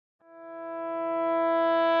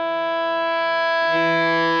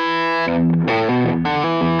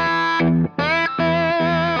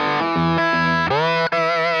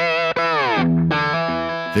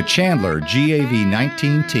The Chandler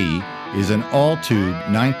GAV19T is an all-tube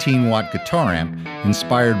 19-watt guitar amp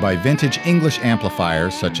inspired by vintage English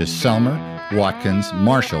amplifiers such as Selmer, Watkins,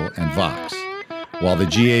 Marshall, and Vox. While the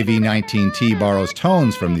GAV19T borrows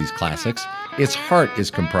tones from these classics, its heart is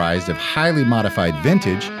comprised of highly modified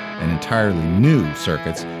vintage and entirely new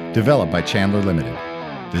circuits developed by Chandler Limited.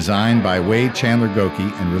 Designed by Wade Chandler Goeke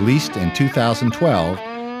and released in 2012,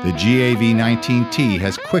 the GAV19T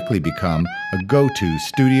has quickly become a go-to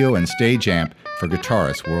studio and stage amp for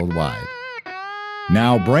guitarists worldwide.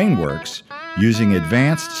 Now Brainworx, using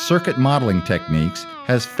advanced circuit modeling techniques,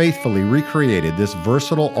 has faithfully recreated this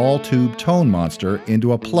versatile all-tube tone monster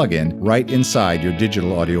into a plug-in right inside your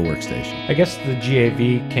digital audio workstation. I guess the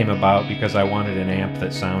GAV came about because I wanted an amp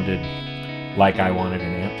that sounded like I wanted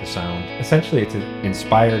an amp to sound. Essentially, it's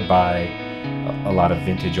inspired by a lot of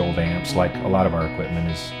vintage old amps, like a lot of our equipment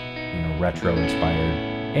is, retro inspired.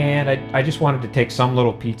 And I just wanted to take some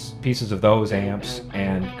little pieces of those amps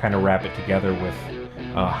and kind of wrap it together with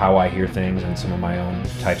how I hear things and some of my own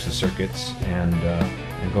types of circuits and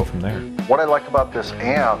go from there. What I like about this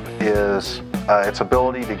amp is its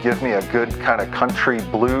ability to give me a good kind of country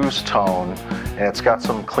blues tone, and it's got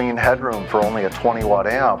some clean headroom for only a 20-watt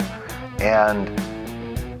amp, and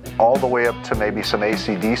all the way up to maybe some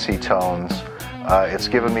AC/DC tones. It's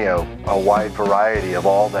given me a wide variety of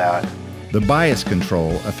all that. The bias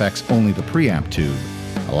control affects only the preamp tube,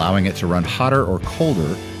 allowing it to run hotter or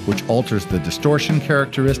colder, which alters the distortion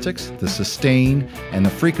characteristics, the sustain, and the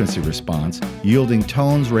frequency response, yielding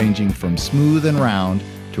tones ranging from smooth and round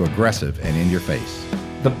to aggressive and in your face.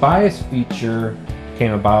 The bias feature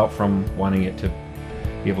came about from wanting it to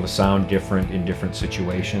be able to sound different in different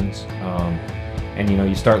situations. And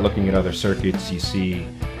you start looking at other circuits, you see,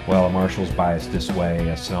 well, a Marshall's biased this way,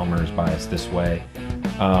 a Selmer's biased this way.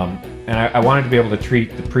 And I wanted to be able to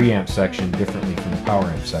treat the preamp section differently from the power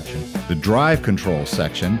amp section. The drive control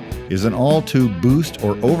section is an all-tube boost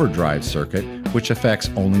or overdrive circuit which affects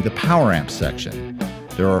only the power amp section.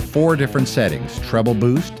 There are 4 different settings: treble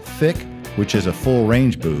boost, thick, which is a full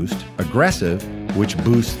range boost, aggressive, which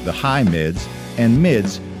boosts the high mids, and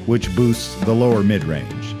mids, which boosts the lower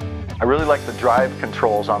mid-range. I really like the drive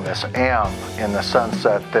controls on this amp in the sense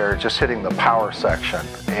that they're just hitting the power section.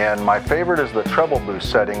 And my favorite is the treble boost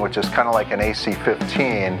setting, which is kind of like an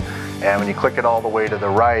AC15. And when you click it all the way to the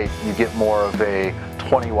right, you get more of a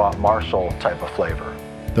 20-watt Marshall type of flavor.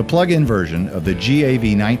 The plug-in version of the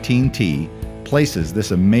GAV19T places this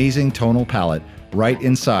amazing tonal palette right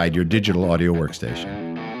inside your digital audio workstation.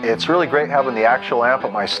 It's really great having the actual amp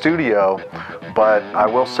at my studio, but I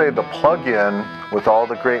will say the plug-in, with all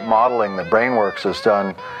the great modeling that Brainworx has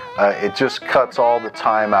done, it just cuts all the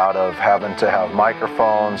time out of having to have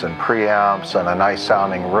microphones and preamps and a nice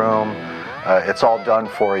sounding room. It's all done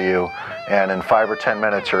for you, and in 5 or 10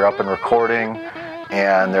 minutes you're up and recording,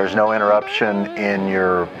 and there's no interruption in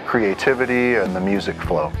your creativity and the music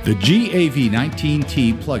flow. The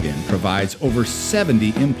GAV19T plugin provides over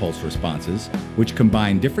 70 impulse responses, which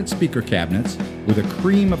combine different speaker cabinets with a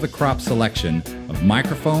cream of the crop selection of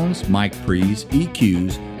microphones, mic pre's,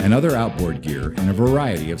 EQs, and other outboard gear in a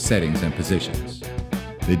variety of settings and positions.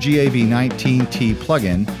 The GAV19T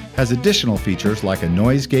plugin has additional features like a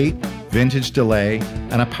noise gate, vintage delay,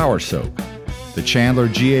 and a power soak. The Chandler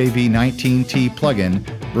GAV19T plugin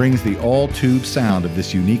brings the all-tube sound of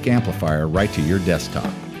this unique amplifier right to your desktop.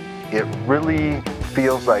 It really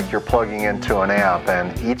feels like you're plugging into an amp,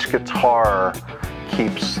 and each guitar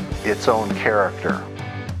keeps its own character.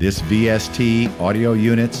 This VST, audio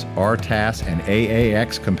units, RTAS, and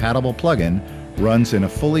AAX compatible plugin runs in a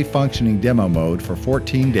fully functioning demo mode for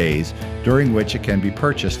 14 days, during which it can be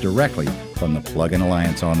purchased directly from the Plug-in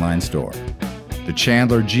Alliance online store. The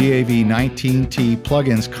Chandler GAV19T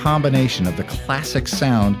plugin's combination of the classic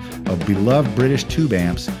sound of beloved British tube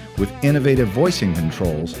amps with innovative voicing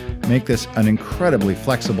controls make this an incredibly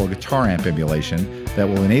flexible guitar amp emulation that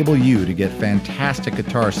will enable you to get fantastic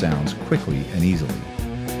guitar sounds quickly and easily.